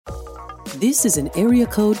This is an Area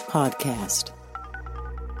Code Podcast.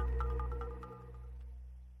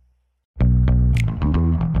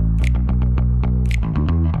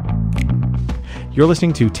 You're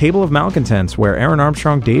listening to Table of Malcontents, where Aaron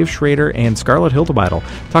Armstrong, Dave Schrader, and Scarlett Hildebeidle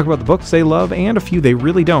talk about the books they love and a few they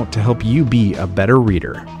really don't to help you be a better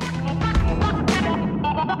reader.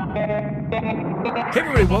 Hey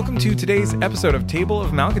everybody, welcome to today's episode of Table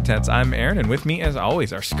of Malcontents. I'm Aaron, and with me, as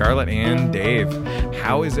always, are Scarlett and Dave.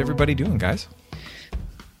 How is everybody doing, guys?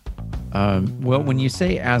 Well, when you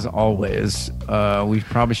say as always, we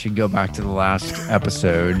probably should go back to the last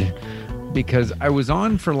episode because I was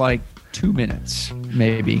on for like 2 minutes,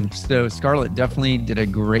 maybe. So Scarlett definitely did a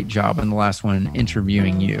great job in the last one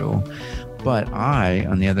interviewing you. But I,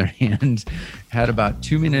 on the other hand, had about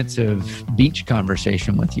 2 minutes of beach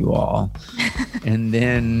conversation with you all. And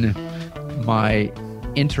then my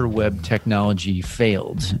interweb technology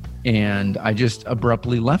failed. And I just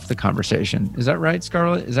abruptly left the conversation. Is that right,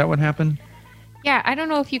 Scarlett? Is that what happened? Yeah, I don't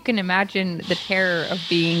know if you can imagine the terror of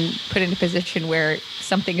being put in a position where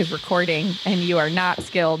something is recording and you are not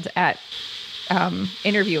skilled at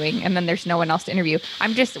interviewing, and then there's no one else to interview.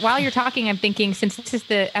 While you're talking, I'm thinking, since this is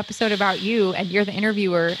the episode about you and you're the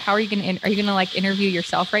interviewer, how are you going to like interview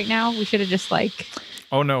yourself right now? We should have just like...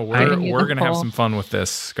 Oh no, we're going to have some fun with this,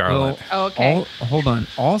 Scarlett. Well, okay. Hold on.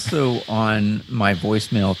 Also on my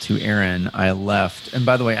voicemail to Aaron, I left, and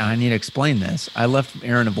by the way, I need to explain this. I left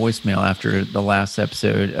Aaron a voicemail after the last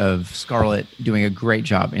episode of Scarlett doing a great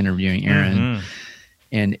job interviewing Aaron. Mm-hmm.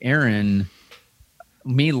 And Aaron,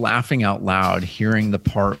 me laughing out loud, hearing the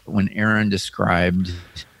part when Aaron described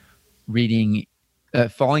reading,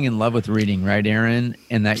 falling in love with reading, right, Aaron?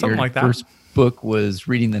 And that Something your like that. First book was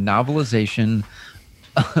reading the novelization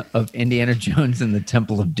of Indiana Jones and the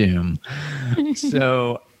Temple of Doom.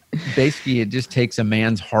 So basically, it just takes a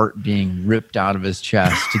man's heart being ripped out of his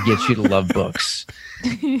chest to get you to love books.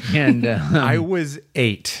 And I was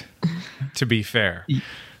 8, to be fair.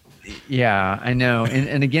 Yeah, I know.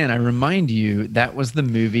 And again, I remind you, that was the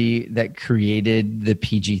movie that created the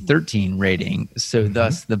PG-13 rating. So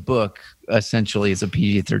thus the book essentially is a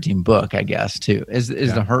PG-13 book, I guess, too. Is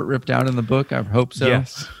the heart ripped out in the book? I hope so.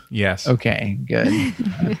 Yes. Okay, good.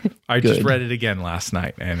 I just read it again last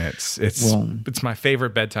night, and it's my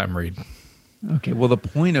favorite bedtime read. Okay, well, the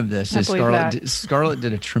point of this is Scarlett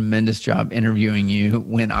did a tremendous job interviewing you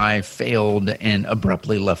when I failed and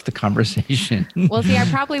abruptly left the conversation. Well, see, I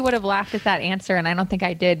probably would have laughed at that answer, and I don't think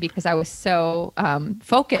I did because I was so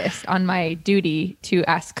focused on my duty to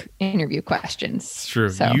ask interview questions. It's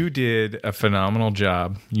true. So. You did a phenomenal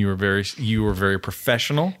job. You were very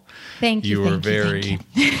professional. Thank you. You were very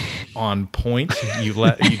on point.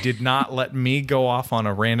 You did not let me go off on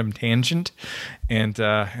a random tangent, and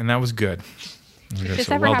that was good. If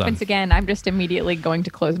this ever happens again, I'm just immediately going to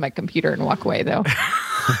close my computer and walk away, though.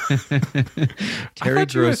 I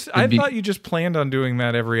thought you just planned on doing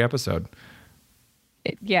that every episode.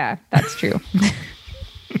 Yeah, that's true.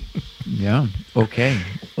 Yeah. Okay.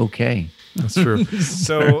 That's true.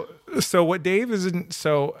 So what Dave isn't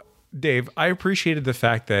so. Dave, I appreciated the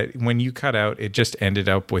fact that when you cut out, it just ended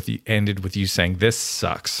with you saying, "This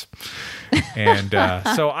sucks," and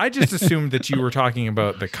so I just assumed that you were talking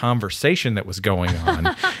about the conversation that was going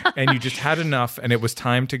on, and you just had enough, and it was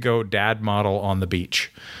time to go dad model on the beach.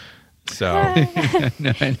 So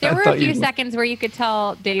there were a few seconds where you could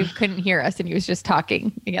tell Dave couldn't hear us, and he was just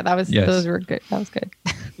talking. Yeah, those were good. That was good.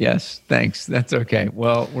 Yes, thanks. That's okay.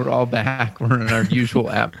 Well, we're all back. We're in our usual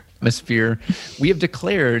atmosphere. We have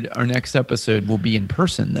declared our next episode will be in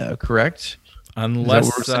person, though, correct? Unless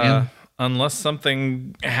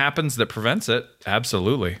something happens that prevents it.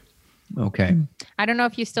 Absolutely. Okay. I don't know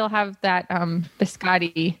if you still have that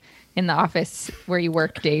biscotti in the office where you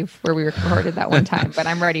work, Dave, where we recorded that one time, but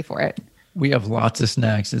I'm ready for it. We have lots of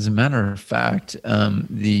snacks. As a matter of fact,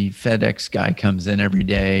 the FedEx guy comes in every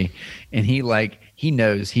day, and he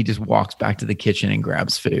knows. He just walks back to the kitchen and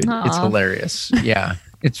grabs food. Aww. It's hilarious. Yeah,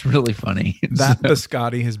 it's really funny. That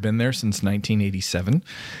biscotti has been there since 1987.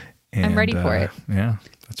 And, I'm ready for it. Yeah,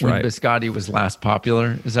 that's right. When biscotti was last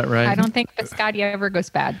popular, is that right? I don't think biscotti ever goes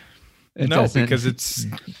bad. Because it's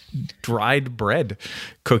dried bread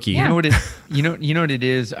cookie. Yeah. You know what it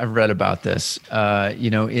is? I've read about this.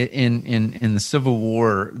 In the Civil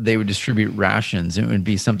War, they would distribute rations. It would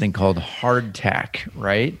be something called hardtack,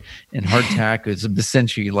 right? And hardtack is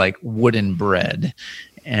essentially like wooden bread,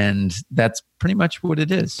 and that's pretty much what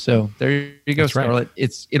it is. So there you go, Scarlett.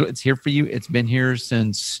 Right. It's here for you. It's been here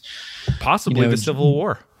since possibly the Civil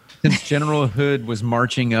War. Since General Hood was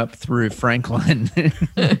marching up through Franklin,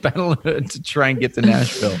 Battle of Hood, to try and get to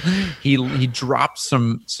Nashville, he dropped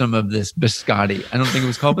some of this biscotti. I don't think it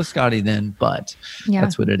was called biscotti then, but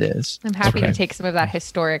that's what it is. I'm happy to take some of that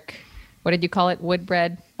historic, what did you call it? Wood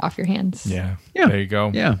bread off your hands. Yeah. There you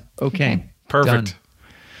go. Yeah. Okay. Perfect. Done.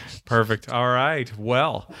 Perfect. All right.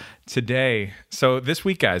 Well, so this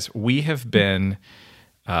week, guys, we have been,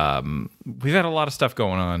 we've had a lot of stuff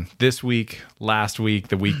going on this week, last week,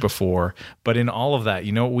 the week before. But in all of that,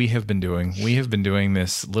 you know what we have been doing? We have been doing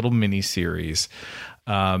this little mini series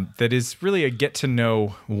that is really a get to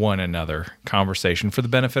know one another conversation for the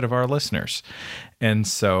benefit of our listeners. And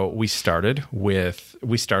so we started with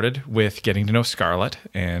getting to know Scarlett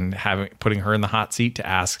and putting her in the hot seat to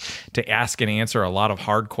ask and answer a lot of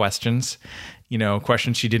hard questions. You know,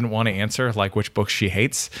 questions she didn't want to answer, like which books she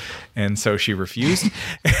hates. And so she refused.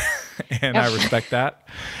 And I respect that.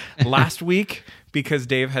 Last week, because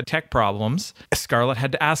Dave had tech problems, Scarlett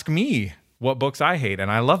had to ask me what books I hate. And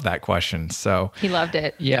I love that question. So he loved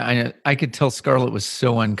it. Yeah, I could tell Scarlett was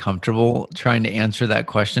so uncomfortable trying to answer that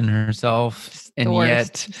question herself. And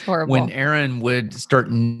yet, when Aaron would start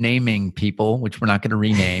naming people, which we're not going to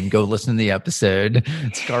rename, go listen to the episode.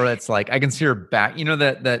 Scarlett's like, I can see her back. You know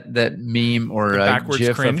that meme or backwards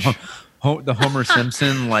GIF cringe. Of the Homer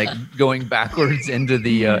Simpson, like going backwards into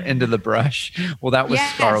the brush. Well, that was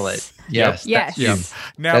Scarlett. Yes. Yes.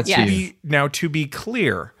 That's you. Now, to be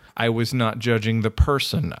clear, I was not judging the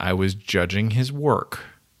person. I was judging his work.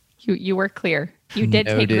 You were clear. You did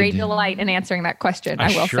take great delight in answering that question.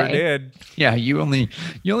 I will sure say. Did. Yeah, you only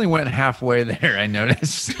went halfway there. I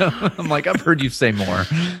noticed. So I'm like, I've heard you say more.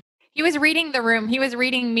 He was reading the room. He was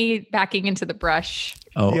reading me backing into the brush.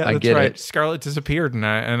 Oh, yeah, I that's get right. it. Scarlett disappeared, and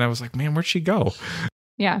I was like, man, where'd she go?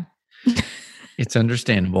 Yeah. It's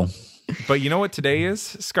understandable. But you know what today is,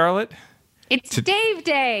 Scarlett? It's Dave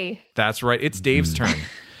Day. That's right. It's Dave's turn.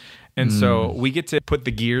 And so we get to put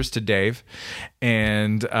the gears to Dave,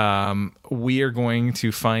 and we are going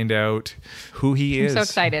to find out who he is. I'm so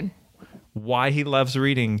excited. Why he loves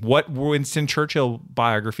reading, what Winston Churchill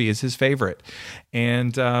biography is his favorite.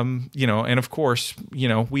 And, and of course,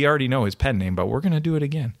 we already know his pen name, but we're going to do it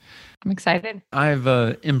again. I'm excited. I've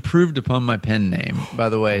improved upon my pen name, by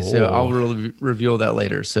the way, so I'll reveal that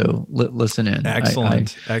later. So listen in.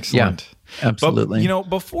 Excellent. Excellent. Yeah, absolutely. But,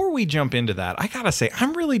 before we jump into that, I got to say,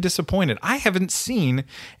 I'm really disappointed. I haven't seen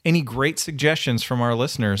any great suggestions from our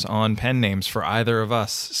listeners on pen names for either of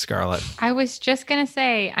us, Scarlett. I was just going to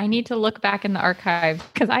say, I need to look back in the archive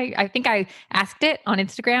because I think I asked it on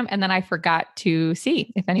Instagram and then I forgot to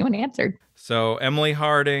see if anyone answered. So Emily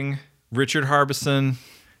Harding, Richard Harbison,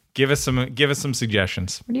 give us some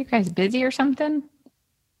suggestions. Were you guys busy or something?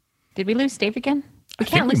 Did we lose Dave again? We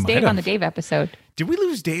can't lose Dave on the Dave episode. Did we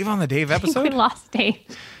lose Dave on the Dave episode? I think we lost Dave.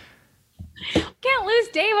 Can't lose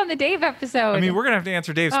Dave on the Dave episode. I mean, we're going to have to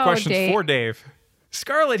answer Dave's questions for Dave.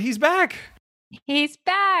 Scarlett, he's back. He's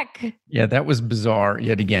back. Yeah, that was bizarre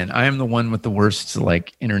yet again. I am the one with the worst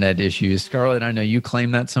internet issues. Scarlett, I know you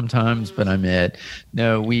claim that sometimes, but I'm it.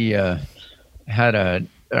 No, we had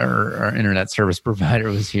our internet service provider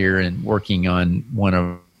was here and working on one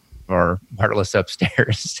of our wireless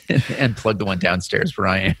upstairs and plugged the one downstairs where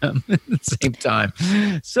I am at the same time.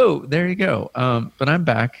 So there you go. But I'm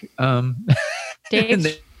back.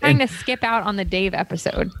 Dave's trying to skip out on the Dave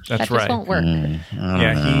episode. That's that right. just won't work.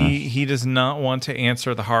 He does not want to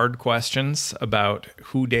answer the hard questions about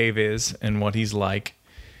who Dave is and what he's like.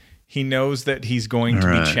 He knows that he's going to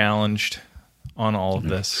be challenged on all of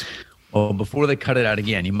this. Well, before they cut it out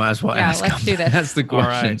again, you might as well ask the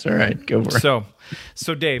questions. All right, go for it.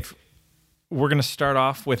 So Dave, we're going to start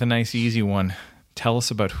off with a nice, easy one. Tell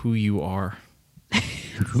us about who you are.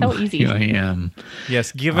 So easy. Who I am.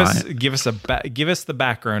 Yes, give us the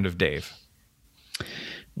background of Dave.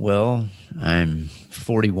 Well, I'm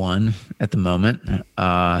 41 at the moment.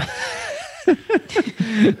 I'm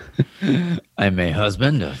a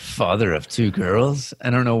husband, a father of 2 girls. I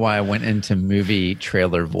don't know why I went into movie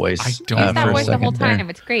trailer voice. I don't use that voice the whole time.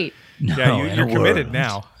 It's great. No, you're committed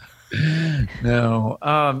now. No,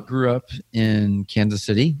 grew up in Kansas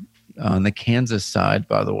City on the Kansas side,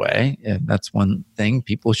 by the way. And that's one thing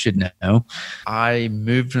people should know. I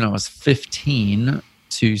moved when I was 15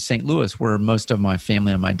 to St. Louis, where most of my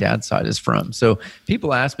family on my dad's side is from. So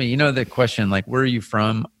people ask me, the question, where are you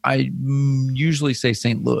from? I usually say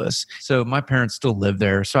St. Louis. So my parents still live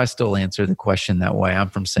there. So I still answer the question that way. I'm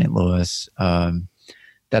from St. Louis.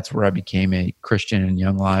 That's where I became a Christian in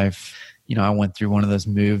young life. I went through one of those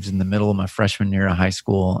moves in the middle of my freshman year of high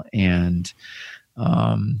school and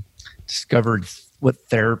discovered what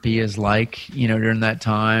therapy is like, during that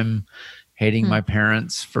time. hating my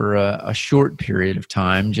parents for a short period of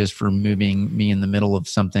time, just for moving me in the middle of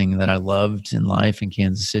something that I loved in life in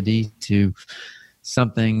Kansas City to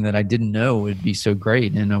something that I didn't know would be so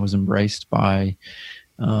great. And I was embraced by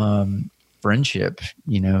friendship,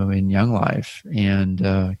 in Young Life, and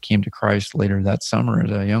came to Christ later that summer at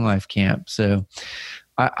a Young Life camp. So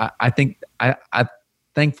I think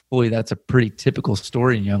thankfully that's a pretty typical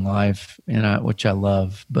story in Young Life, and which I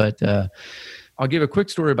love. But I'll give a quick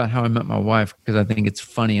story about how I met my wife, because I think it's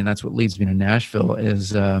funny, and that's what leads me to Nashville.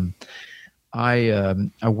 Is I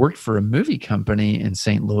worked for a movie company in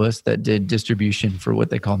St. Louis that did distribution for what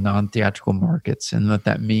they call non-theatrical markets. And what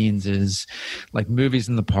that means is like movies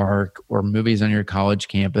in the park or movies on your college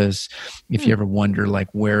campus. If you ever wonder like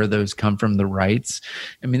where those come from, the rights.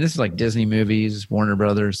 I mean, this is like Disney movies, Warner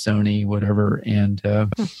Brothers, Sony, whatever. And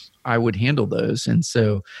I would handle those. And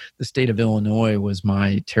so the state of Illinois was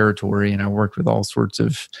my territory, and I worked with all sorts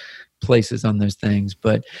of places on those things.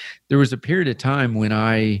 But there was a period of time when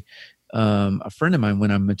a friend of mine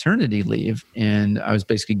went on maternity leave, and I was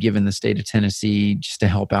basically given the state of Tennessee just to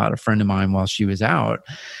help out a friend of mine while she was out.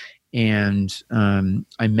 And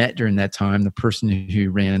I met during that time the person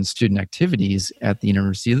who ran student activities at the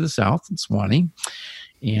University of the South in Sewanee.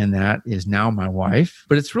 And that is now my wife.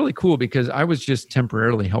 But it's really cool because I was just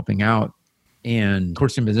temporarily helping out. And of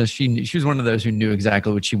course, in business, she was one of those who knew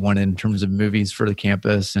exactly what she wanted in terms of movies for the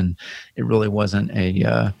campus. And it really wasn't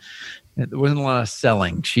there wasn't a lot of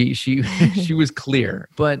selling. She was clear.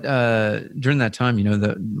 But during that time,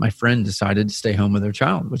 my friend decided to stay home with her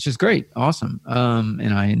child, which is great, awesome.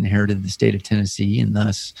 And I inherited the state of Tennessee, and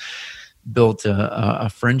thus built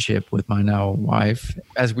a friendship with my now wife.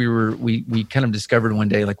 As we kind of discovered one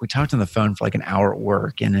day, like we talked on the phone for like an hour at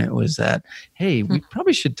work, and it was that, hey, we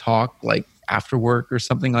probably should talk like after work or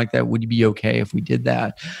something like that. Would you be okay if we did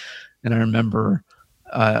that? And I remember,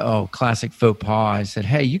 classic faux pas. I said,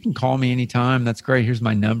 hey, you can call me anytime. That's great. Here's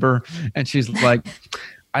my number. And she's like,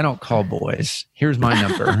 I don't call boys. Here's my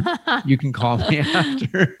number. You can call me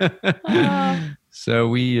after. So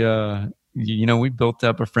we built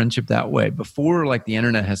up a friendship that way. Before, like, the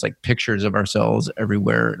internet has like pictures of ourselves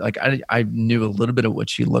everywhere. Like I knew a little bit of what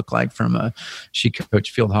she looked like she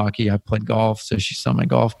coached field hockey. I played golf. So she saw my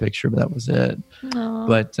golf picture, but that was it. Aww.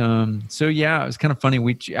 But, so yeah, it was kind of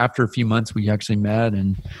funny. After a few months, we actually met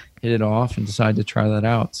and hit it off and decided to try that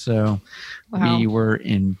out. So we were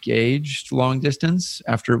engaged long distance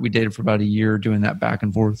after we dated for about a year, doing that back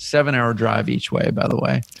and forth, 7-hour drive each way, by the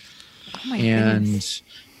way. Oh my goodness.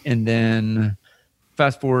 And then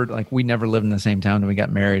fast forward, like we never lived in the same town when we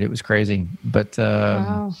got married. It was crazy, but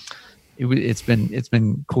it's been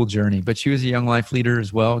a cool journey. But she was a Young Life leader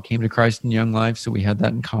as well. Came to Christ in Young Life, so we had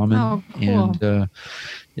that in common. Oh, cool. And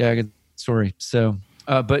good story. So,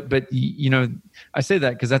 but I say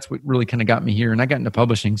that because that's what really kind of got me here. And I got into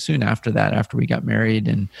publishing soon after that, after we got married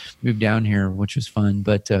and moved down here, which was fun.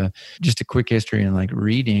 But just a quick history on like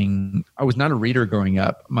reading. I was not a reader growing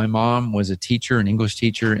up. My mom was a teacher, an English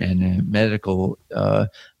teacher, and a medical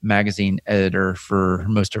magazine editor for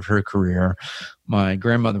most of her career. My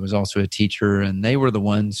grandmother was also a teacher, and they were the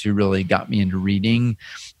ones who really got me into reading.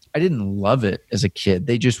 I didn't love it as a kid.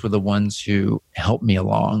 They just were the ones who helped me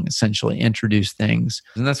along, essentially introduce things.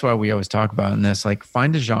 And that's why we always talk about in this, like,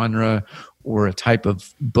 find a genre or a type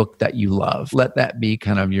of book that you love. Let that be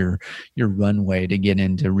kind of your runway to get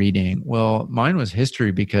into reading. Well, mine was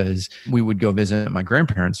history because we would go visit my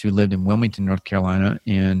grandparents who lived in Wilmington, North Carolina,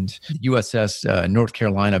 and the USS North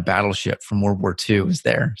Carolina battleship from World War II was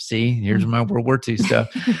there. See, here's my World War II stuff.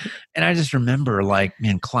 And I just remember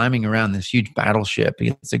climbing around this huge battleship.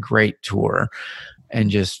 It's a great tour. And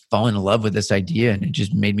just falling in love with this idea. And it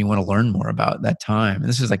just made me want to learn more about that time. And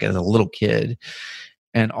this is like as a little kid.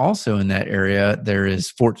 And also in that area, there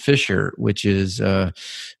is Fort Fisher, which is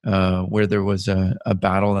where there was a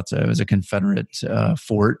battle. It was a Confederate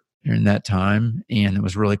fort during that time. And it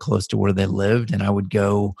was really close to where they lived. And I would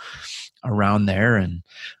go around there. And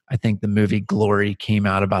I think the movie Glory came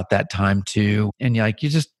out about that time too. And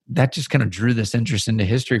that just kind of drew this interest into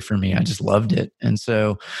history for me. I just loved it. And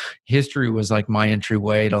so history was like my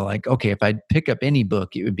entryway to like, okay, if I'd pick up any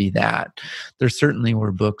book, it would be that. There certainly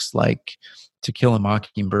were books like To Kill a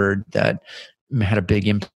Mockingbird that had a big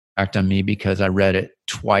impact on me because I read it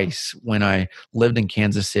twice when I lived in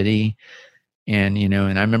Kansas City. And,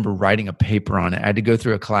 and I remember writing a paper on it. I had to go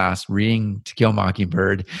through a class reading To Kill a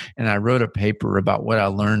Mockingbird. And I wrote a paper about what I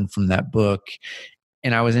learned from that book.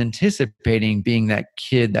 And I was anticipating being that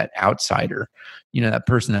kid, that outsider, that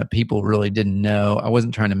person that people really didn't know. I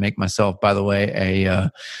wasn't trying to make myself, by the way,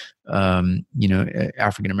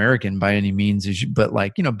 African American by any means, but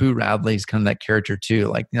like, Boo Radley's kind of that character too,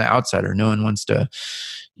 like the outsider. No one wants to,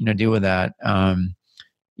 deal with that.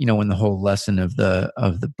 When the whole lesson of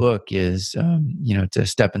the book is, to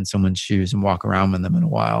step in someone's shoes and walk around with them in a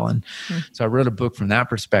while. And so I wrote a book from that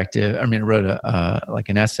perspective. I wrote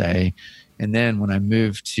an essay. And then when I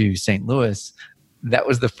moved to St. Louis, that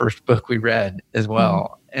was the first book we read as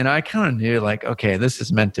well. And I kind of knew, like, okay, this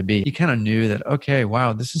is meant to be. You kind of knew that, okay,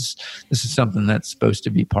 wow, this is something that's supposed to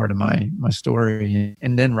be part of my story.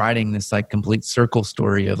 And then writing this like complete circle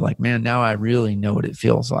story of like, man, now I really know what it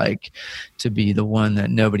feels like to be the one that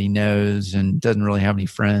nobody knows and doesn't really have any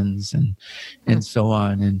friends and so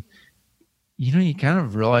on. And you kind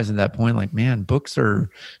of realize at that point, like, man, books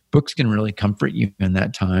can really comfort you in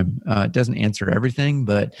that time. It doesn't answer everything,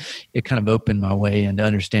 but it kind of opened my way into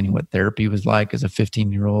understanding what therapy was like as a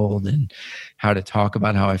 15-year-old and how to talk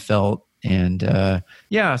about how I felt. And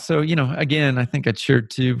so, again, I think I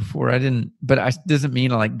shared too before. But doesn't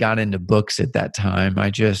mean I like got into books at that time.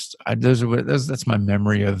 That's my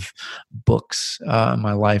memory of books in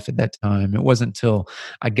my life at that time. It wasn't until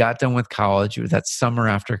I got done with college. It was that summer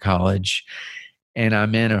after college. And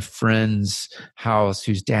I'm in a friend's house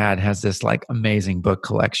whose dad has this like amazing book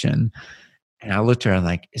collection. And I looked at her and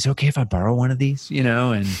like, is it okay if I borrow one of these?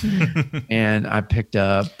 And I picked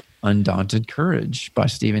up Undaunted Courage by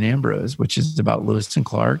Stephen Ambrose, which is about Lewis and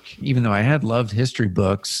Clark. Even though I had loved history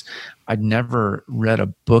books, I'd never read a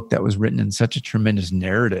book that was written in such a tremendous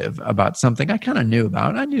narrative about something I kind of knew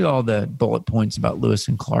about. I knew all the bullet points about Lewis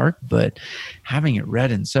and Clark, but having it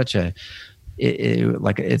read in such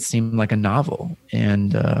it seemed like a novel.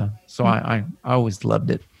 And so I always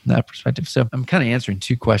loved it from that perspective. So I'm kind of answering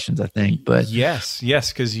two questions, I think. But yes,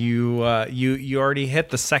 because you already hit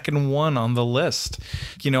the second one on the list.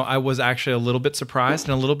 I was actually a little bit surprised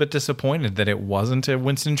and a little bit disappointed that it wasn't a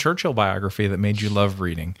Winston Churchill biography that made you love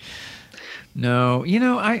reading. No,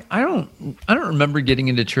 I don't remember getting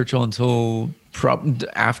into Churchill until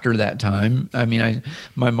after that time.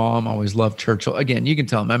 My mom always loved Churchill. Again, you can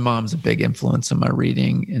tell my mom's a big influence on my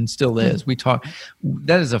reading and still is. We talk,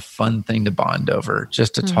 that is a fun thing to bond over,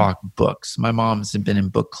 just to talk books. My mom's been in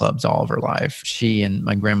book clubs all of her life. She and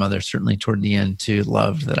my grandmother certainly toward the end too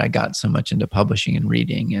loved that I got so much into publishing and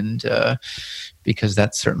reading, and because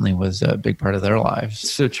that certainly was a big part of their lives.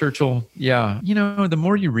 So Churchill, the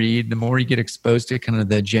more you read, the more you get exposed to kind of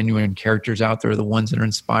the genuine characters out there, the ones that are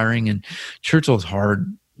inspiring. And Churchill's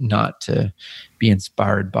hard not to be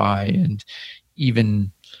inspired by. And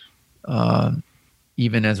even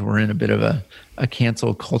as we're in a bit of a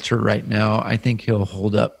cancel culture right now, I think he'll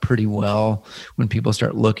hold up pretty well when people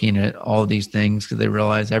start looking at all of these things, because they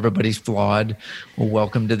realize everybody's flawed. Well,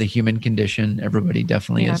 welcome to the human condition. Everybody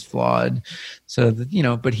definitely is flawed. So,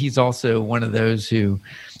 but he's also one of those who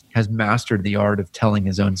has mastered the art of telling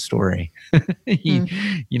his own story.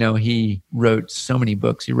 He wrote so many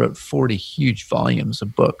books. He wrote 40 huge volumes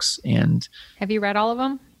of books. And have you read all of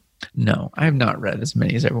them? No, I have not read as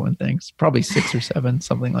many as everyone thinks. Probably 6 or 7,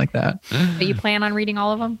 something like that. But you plan on reading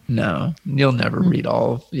all of them? No, you'll never read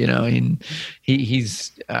all.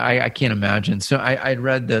 He's. I can't imagine. So I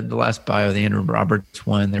read the last bio, the Andrew Roberts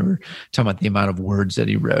one. They were talking about the amount of words that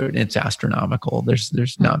he wrote. It's astronomical.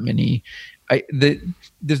 There's not many.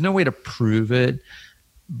 There's no way to prove it,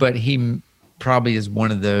 but he probably is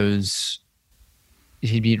one of those.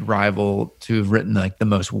 He'd be rival to have written like the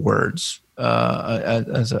most words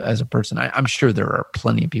as a person. I'm sure there are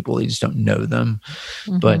plenty of people, you just don't know them,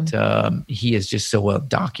 but he is just so well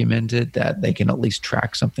documented that they can at least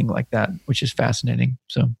track something like that, which is fascinating.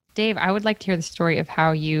 So, Dave, I would like to hear the story of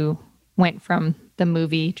how you went from the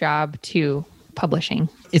movie job to publishing.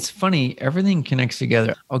 It's funny, everything connects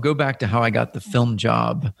together. I'll go back to how I got the film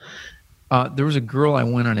job. There was a girl I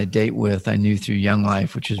went on a date with I knew through Young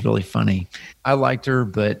Life, which is really funny. I liked her,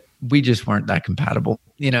 but we just weren't that compatible.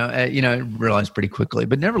 I realized pretty quickly.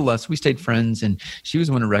 But nevertheless, we stayed friends, and she was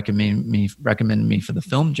the one who recommended me for the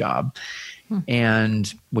film job,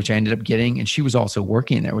 and which I ended up getting. And she was also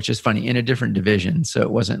working there, which is funny, in a different division. So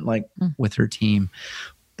it wasn't like with her team.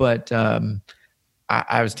 But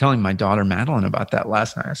I was telling my daughter Madeline about that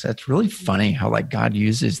last night. I said, it's really funny how like God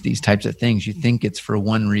uses these types of things. You think it's for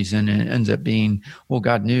one reason, and it ends up being, well,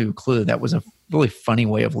 God knew, clue. That was a really funny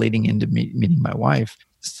way of leading into meeting my wife.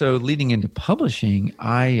 So leading into publishing,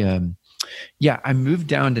 I moved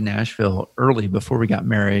down to Nashville early before we got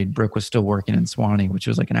married. Brooke was still working in Swanee, which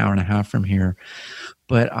was like an hour and a half from here.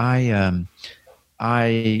 But I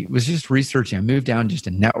I was just researching. I moved down just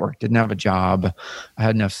to network, didn't have a job. I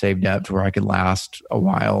had enough saved up to where I could last a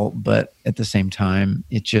while, but at the same time,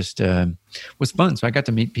 it just was fun. So I got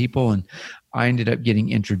to meet people, and I ended up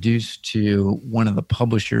getting introduced to one of the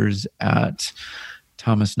publishers at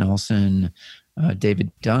Thomas Nelson,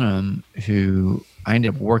 David Dunham, who I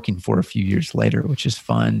ended up working for a few years later, which is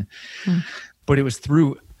fun. But it was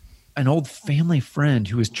through an old family friend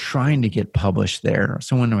who was trying to get published there,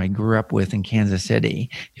 someone who I grew up with in Kansas City,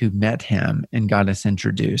 who met him and got us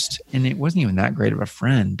introduced. And it wasn't even that great of a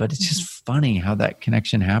friend, but it's just funny how that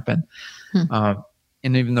connection happened.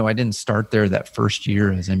 And even though I didn't start there that first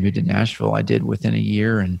year as I moved to Nashville, I did within a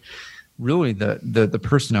year. And really the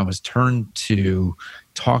person I was turned to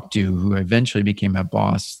talk to, who eventually became my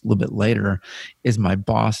boss a little bit later, is my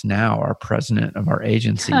boss now, our president of our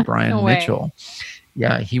agency, Brian Mitchell.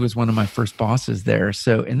 Yeah, he was one of my first bosses there.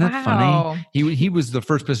 So isn't that funny? He was the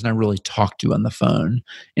first person I really talked to on the phone.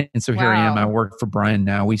 And so here I am. I work for Brian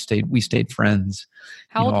now. We stayed friends.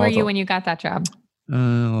 How old were you when you got that job?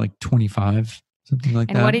 Like 25. Something like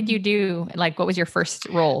that. And what did you do? Like, what was your first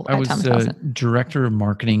role at Thomas Nelson? I was director of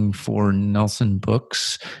marketing for Nelson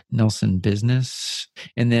Books, Nelson Business.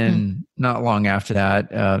 And then not long after that,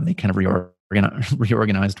 they kind of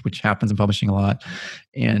reorganized, which happens in publishing a lot.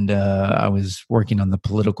 And I was working on the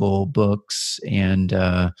political books and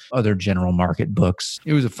other general market books.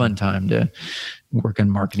 It was a fun time to work on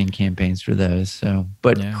marketing campaigns for those. So,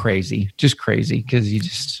 but crazy, just crazy, because you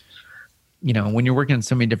just... when you're working in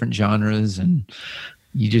so many different genres, and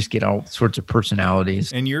you just get all sorts of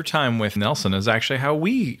personalities. And your time with Nelson is actually how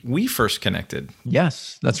we first connected.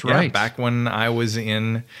 Yes, that's right. Back when I was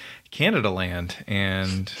in Canada land,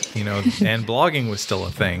 and and blogging was still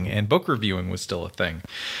a thing, and book reviewing was still a thing.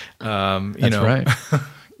 That's right.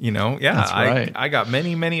 That's right. I got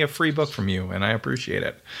many a free book from you, and I appreciate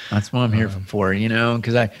it. That's what I'm here for,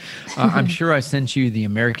 because I'm sure I sent you the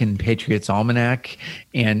American Patriots Almanac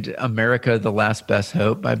and America, the Last Best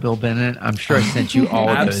Hope by Bill Bennett. I'm sure I sent you all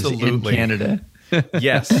of those in Canada.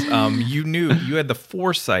 Yes. You had the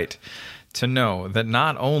foresight to know that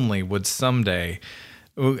not only would someday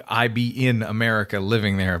I be in America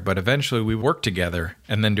living there, but eventually we work together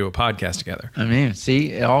and then do a podcast together. I mean,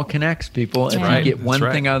 see, it all connects, people. If you get one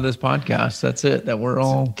thing out of this podcast, that's it. That we're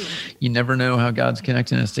all, you never know how God's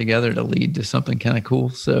connecting us together to lead to something kind of cool.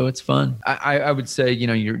 So it's fun. I would say,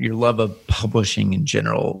 your love of publishing in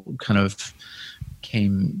general kind of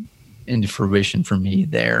came into fruition for me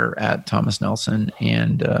there at Thomas Nelson.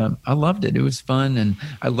 And I loved it. It was fun. And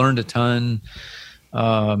I learned a ton.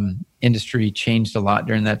 Industry changed a lot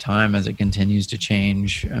during that time, as it continues to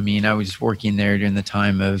change. I mean, I was working there during the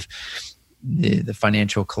time of the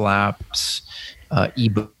financial collapse,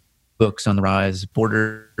 e-books on the rise,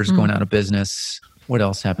 Borders going out of business. What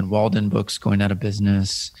else happened? Walden Books going out of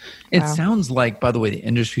business. It sounds like, by the way, the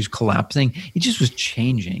industry's collapsing. It just was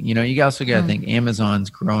changing. You also got to think Amazon's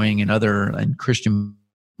growing, and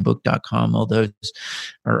Christianbook.com, all those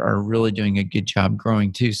are really doing a good job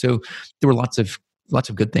growing too. So there were lots of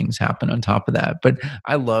good things happen on top of that. But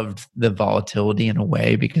I loved the volatility in a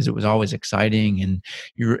way, because it was always exciting, and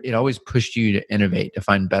it always pushed you to innovate, to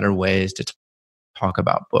find better ways to talk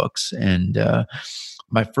about books. And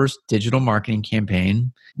my first digital marketing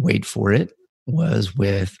campaign, wait for it, was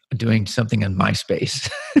with doing something on MySpace.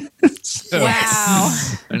 Wow.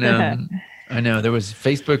 I know there was,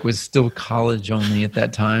 Facebook was still college only at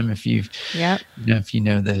that time. If you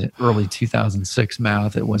know the early 2006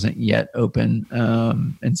 math, it wasn't yet open.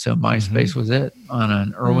 And so MySpace was it, on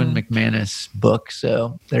an Erwin McManus book.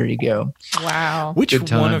 So there you go. Wow. Which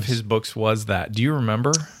one of his books was that? Do you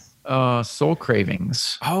remember? Soul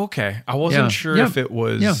Cravings. Oh, okay. I wasn't sure if it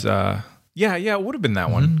was, it would have been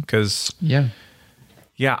that one. Because yeah,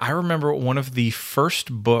 I remember one of the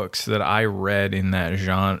first books that I read in that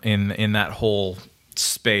genre, in that whole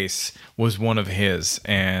space, was one of his,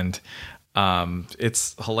 and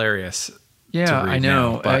it's hilarious. Yeah, I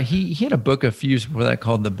know. He had a book a few years before that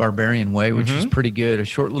called The Barbarian Way, which was pretty good. A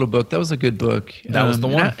short little book. That was a good book. That was the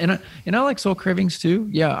one. And I like Soul Cravings too.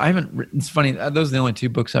 Yeah, I haven't written. It's funny. Those are the only two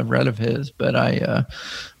books I've read of his, but I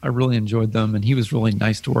really enjoyed them, and he was really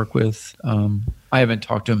nice to work with. I haven't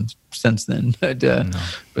talked to him since then,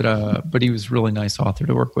 but he was a really nice author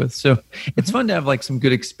to work with. So it's fun to have like some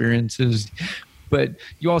good experiences, but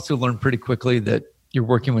you also learn pretty quickly that you're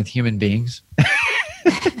working with human beings.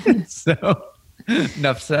 So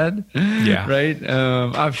enough said. Yeah. Right.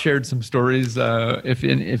 I've shared some stories. If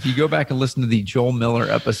you go back and listen to the Joel Miller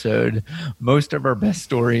episode, most of our best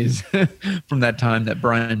stories from that time that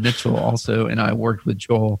Brian Mitchell also and I worked with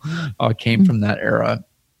Joel came from that era.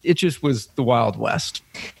 It just was the Wild West.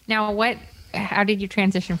 Now, what how did you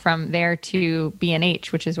transition from there to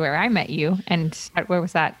B&H, which is where I met you? And where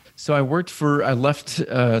was that? So I left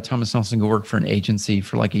Thomas Nelson to go work for an agency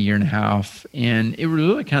for like a year and a half. And it was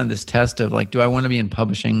really kind of this test of like, do I want to be in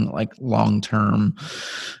publishing like long term?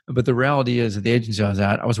 But the reality is at the agency I was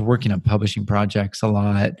at, I was working on publishing projects a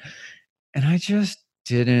lot. And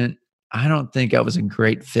I don't think I was a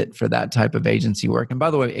great fit for that type of agency work. And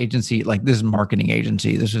by the way, agency, like this is marketing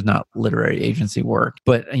agency. This is not literary agency work.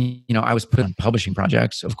 But, I was put on publishing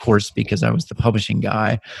projects, of course, because I was the publishing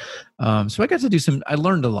guy. So I got to I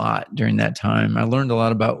learned a lot during that time. I learned a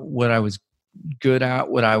lot about what I was good at,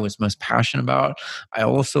 what I was most passionate about. I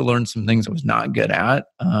also learned some things I was not good at.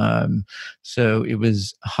 So it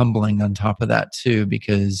was humbling on top of that too,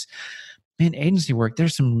 because man, agency work,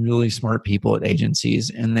 there's some really smart people at agencies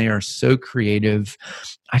and they are so creative.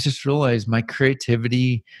 I just realized my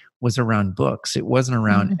creativity was around books. It wasn't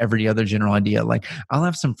around every other general idea. Like I'll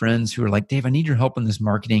have some friends who are like, Dave, I need your help in this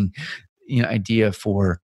marketing idea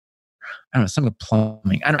for, I don't know, some of the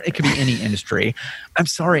plumbing. It could be any industry. I'm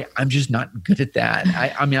sorry, I'm just not good at that.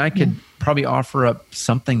 I could probably offer up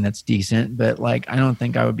something that's decent, but like, I don't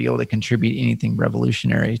think I would be able to contribute anything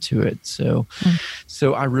revolutionary to it. So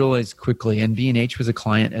I realized quickly, and B&H was a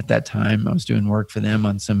client at that time. I was doing work for them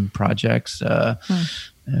on some projects,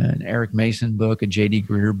 an Eric Mason book, a J.D.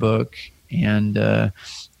 Greer book. And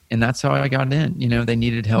that's how I got in. They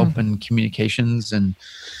needed help in communications and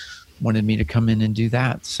wanted me to come in and do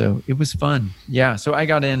that. So it was fun. Yeah. So I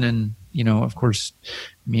got in and, of course,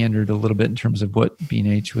 meandered a little bit in terms of what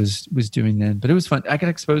B&H was doing then, but it was fun. I got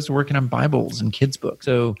exposed to working on Bibles and kids' books.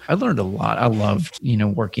 So I learned a lot. I loved,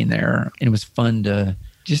 working there. And it was fun to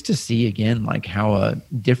see again, like how a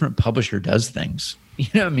different publisher does things.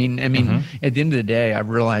 At the end of the day, I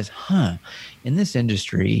realized, in this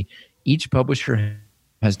industry, each publisher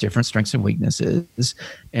has different strengths and weaknesses,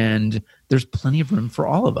 and there's plenty of room for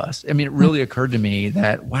all of us. It really occurred to me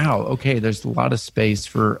that, wow, okay, there's a lot of space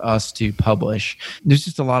for us to publish. There's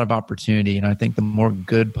just a lot of opportunity. And I think the more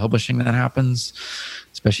good publishing that happens,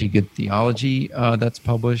 especially good theology that's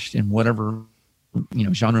published in whatever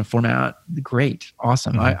genre format, great,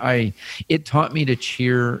 awesome. It taught me to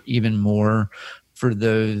cheer even more for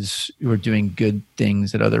those who are doing good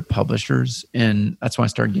things at other publishers. And that's why I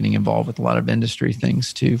started getting involved with a lot of industry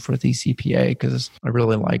things too for the CPA, because I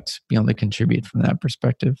really liked being able to contribute from that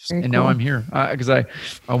perspective. Very cool. Now I'm here because I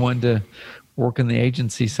wanted to work on the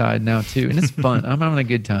agency side now too. And it's fun. I'm having a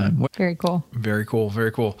good time. Very cool. Very cool.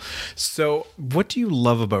 Very cool. So what do you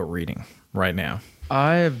love about reading right now?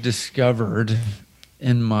 I have discovered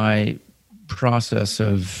in my process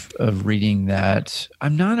of reading that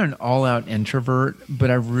I'm not an all-out introvert,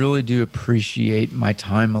 but I really do appreciate my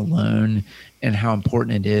time alone and how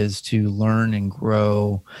important it is to learn and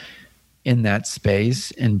grow in that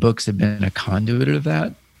space. And books have been a conduit of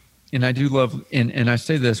that. And I do love, and I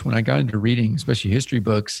say this, when I got into reading, especially history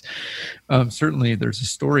books, certainly there's a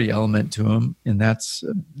story element to them, and that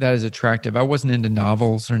is attractive. I wasn't into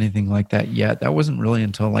novels or anything like that yet. That wasn't really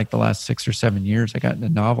until like the last 6 or 7 years I got into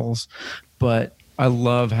novels. But I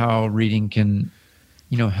love how reading can,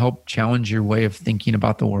 help challenge your way of thinking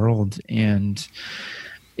about the world. And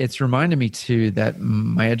it's reminded me too that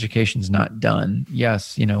my education's not done.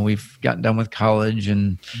 Yes, we've gotten done with college,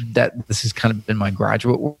 and that this has kind of been my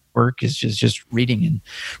graduate work is just reading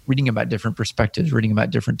about different perspectives, reading about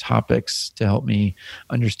different topics to help me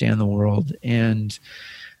understand the world. And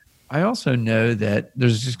I also know that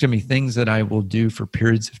there's just going to be things that I will do for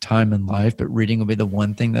periods of time in life, but reading will be the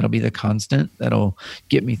one thing that'll be the constant that'll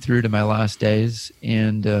get me through to my last days.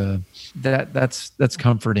 And that's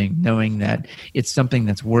comforting, knowing that it's something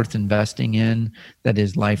that's worth investing in, that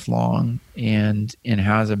is lifelong, and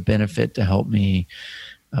has a benefit to help me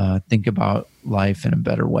think about life in a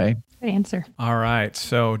better way. Good answer. All right.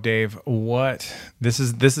 So Dave, this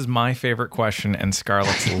is my favorite question and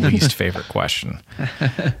Scarlett's least favorite question.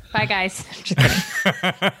 Bye guys. Just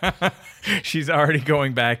kidding. She's already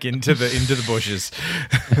going back into the bushes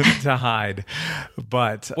to hide.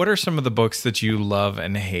 But what are some of the books that you love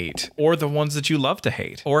and hate, or the ones that you love to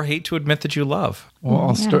hate, or hate to admit that you love?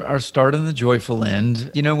 Well, I'll start on the joyful end.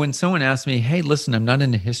 When someone asks me, "Hey, listen, I'm not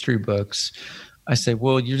into history books," I say,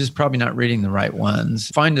 well, you're just probably not reading the right ones.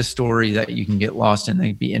 Find a story that you can get lost in, that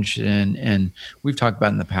you'd be interested in. And we've talked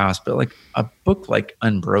about in the past, but like a book like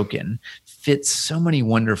Unbroken fits so many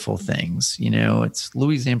wonderful things. It's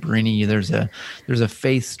Louis Zamperini. There's a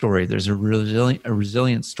faith story. There's a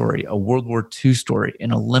resilient story, a World War II story,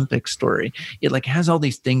 an Olympic story. It like has all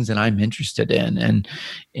these things that I'm interested in.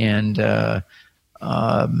 And I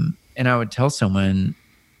would tell someone,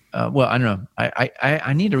 well, I don't know.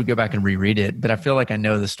 I need to go back and reread it, but I feel like I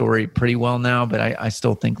know the story pretty well now. But I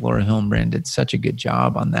still think Laura Hillenbrand did such a good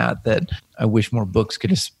job on that I wish more books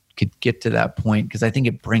could get to that point, because I think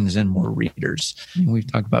it brings in more readers. I mean, we've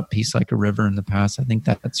talked about Peace Like a River in the past. I think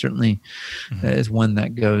that certainly is one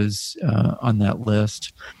that goes on that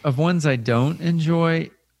list. Of ones I don't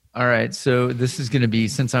enjoy, all right, so this is going to be,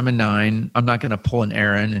 since I'm a 9, I'm not going to pull an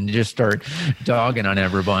Aaron and just start dogging on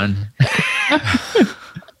everyone.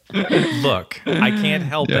 Look, I can't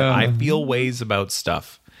help it. I feel ways about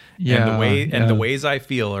stuff. And the ways I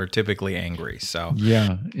feel are typically angry. So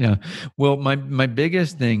yeah. Well, my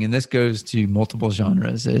biggest thing, and this goes to multiple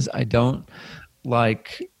genres, is I don't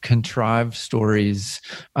like contrived stories.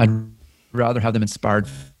 I'd rather have them inspired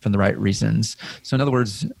from the right reasons. So in other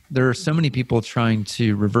words, there are so many people trying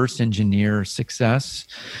to reverse engineer success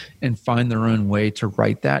and find their own way to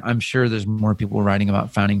write that. I'm sure there's more people writing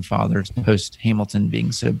about founding fathers post Hamilton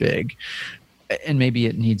being so big. And maybe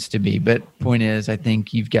it needs to be. But point is, I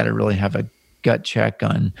think you've got to really have a gut check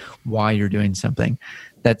on why you're doing something.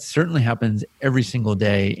 That certainly happens every single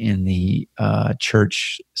day in the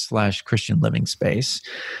church/Christian living space.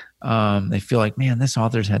 They feel like, man, this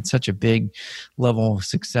author's had such a big level of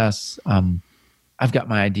success. I've got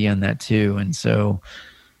my idea on that too. And so,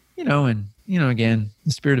 again,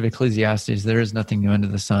 the spirit of Ecclesiastes, there is nothing new under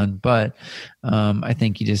the sun. But I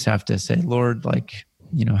think you just have to say, Lord,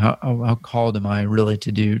 how called am I really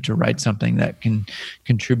to write something that can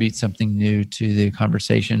contribute something new to the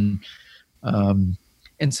conversation?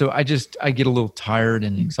 And so I get a little tired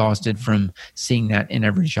and exhausted from seeing that in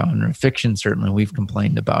every genre. Fiction, certainly, we've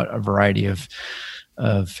complained about a variety of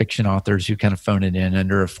fiction authors who kind of phone it in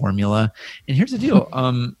under a formula. And here's the deal.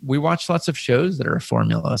 We watch lots of shows that are a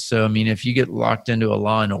formula. So, I mean, if you get locked into a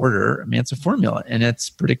Law and Order, I mean, it's a formula and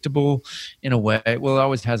it's predictable in a way. Well, it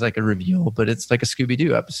always has like a reveal, but it's like a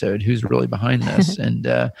Scooby-Doo episode. Who's really behind this? And,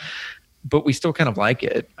 but we still kind of like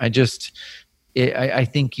it. I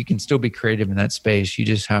think you can still be creative in that space. You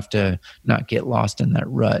just have to not get lost in that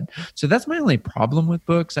rut. So that's my only problem with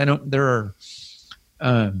books. Aaron,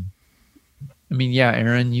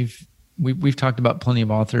 we've talked about plenty of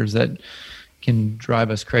authors that can drive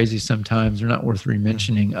us crazy sometimes. They're not worth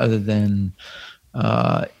re-mentioning, other than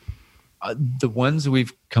the ones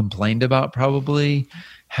we've complained about probably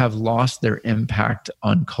have lost their impact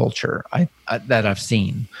on culture that I've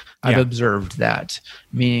seen. I've observed that,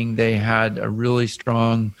 meaning they had a really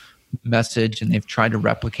strong message and they've tried to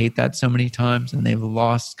replicate that so many times, and they've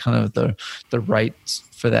lost kind of the rights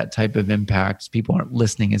for that type of impact. People aren't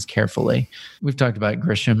listening as carefully. We've talked about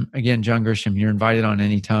Grisham. Again, John Grisham, you're invited on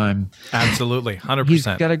any time. Absolutely,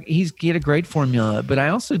 100%. He's got a great formula, but I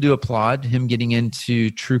also do applaud him getting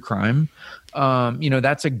into true crime.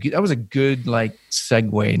 That was a good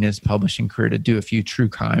segue in his publishing career to do a few true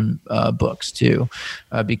crime books too,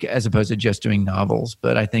 as opposed to just doing novels.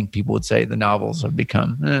 But I think people would say the novels have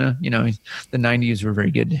become, the 90s were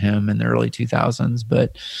very good to him in the early 2000s,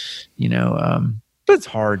 but it's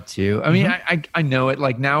hard too. I mean, I know it.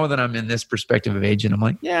 Like, now that I'm in this perspective of agent, I'm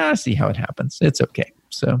like, yeah, I see how it happens. It's okay.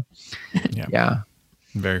 So, yeah.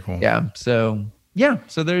 Very cool. Yeah. So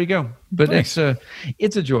there you go. But nice.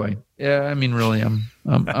 It's a joy. Yeah. I mean, really,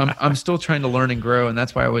 I'm still trying to learn and grow. And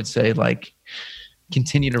that's why I would say,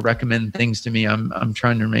 continue to recommend things to me. I'm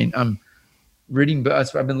trying to remain, I'm reading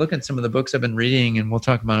books. I've been looking at some of the books I've been reading, and we'll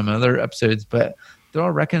talk about them in other episodes, but they're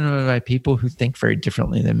all recommended by people who think very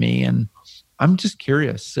differently than me. And I'm just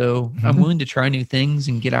curious. So I'm willing to try new things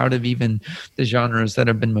and get out of even the genres that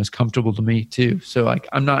have been most comfortable to me too. So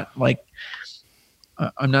I'm not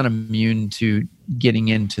immune to getting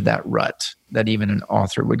into that rut that even an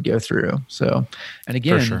author would go through. So, and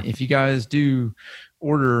again, if you guys do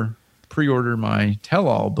pre-order my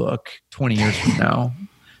tell-all book 20 years from now,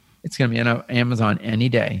 it's going to be on Amazon any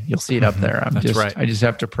day. You'll see it up there. I just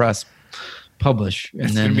have to press publish, and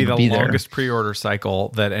it's then going to be the longest pre-order cycle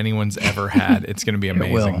that anyone's ever had. It's going to be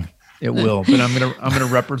amazing. It will, but I'm gonna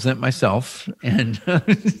represent myself, and are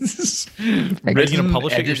you going to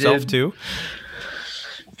publish it yourself too?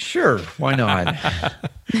 Sure, why not? Are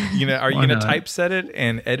you going to typeset it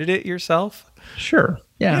and edit it yourself? Sure.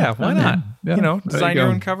 Yeah, why not? Yeah, design your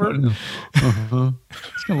own cover. It's going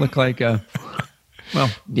to look like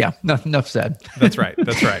enough said. That's right.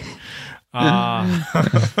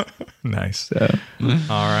 Nice. All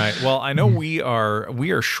right. Well, I know we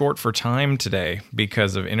are short for time today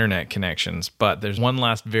because of internet connections, but there's one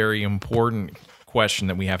last very important question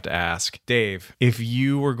that we have to ask. Dave, if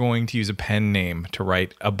you were going to use a pen name to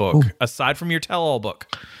write a book, aside from your tell-all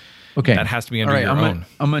book, Okay. That has to be under All right, your own.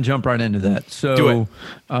 I'm going to jump right into that. So, Do it.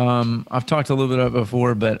 I've talked a little bit about it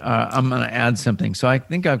before, but I'm going to add something. So I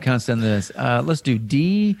think I've kind of said this. Let's do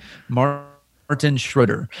D. Martin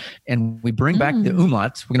Schroeder, and we bring back the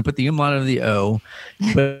umlauts. We're going to put the umlaut over the O,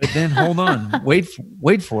 but then hold on, wait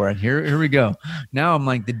for it. Here we go. Now I'm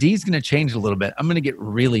like, the D is going to change a little bit. I'm going to get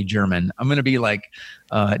really German. I'm going to be like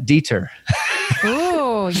Dieter.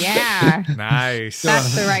 Oh yeah, Nice.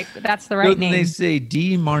 That's the right So name. they say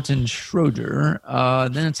D. Martin Schroeder.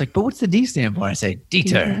 Then it's like, but what's the D stand for? I say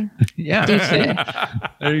Dieter. Yeah.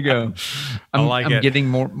 There you go. I'm getting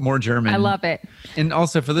more German. I love it. And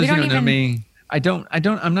also for those who don't know me,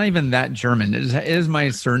 I'm not even that German. It is my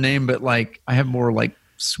surname, but like I have more like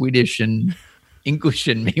Swedish and English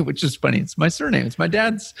in me, which is funny. It's my surname. It's my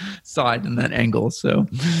dad's side in that angle. So,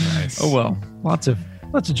 Nice. oh well, lots of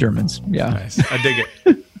Germans. Yeah. Nice. I dig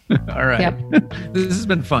it. All right. Yep. This has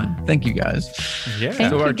been fun. Thank you guys. Yeah. Thank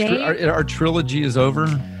So you, our, Dave. our trilogy is over.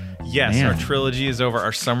 Yes, Man. our trilogy is over.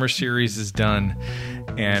 Our summer series is done.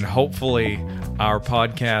 And hopefully our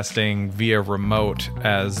podcasting via remote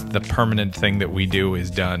as the permanent thing that we do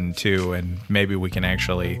is done too. And maybe we can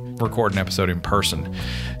actually record an episode in person.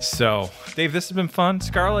 So, Dave, this has been fun.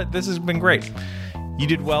 Scarlett, this has been great. You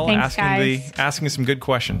did well Thanks, guys. asking some good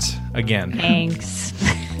questions again. Thanks.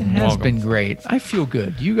 It has Welcome. been great. I feel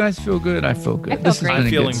good. You guys feel good. I feel good. I feel This great. has been I a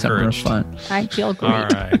feel good summer of encouraged. fun. I feel great. All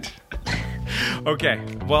right. Okay.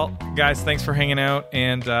 Well, guys, thanks for hanging out.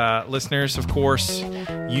 And listeners, of course,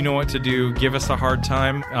 you know what to do. Give us a hard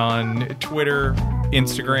time on Twitter,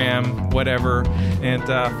 Instagram, whatever. And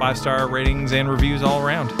 5-star ratings and reviews all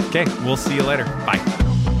around. Okay. We'll see you later. Bye.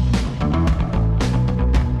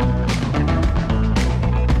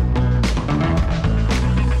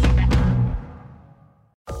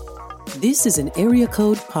 This is an Area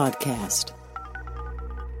Code Podcast.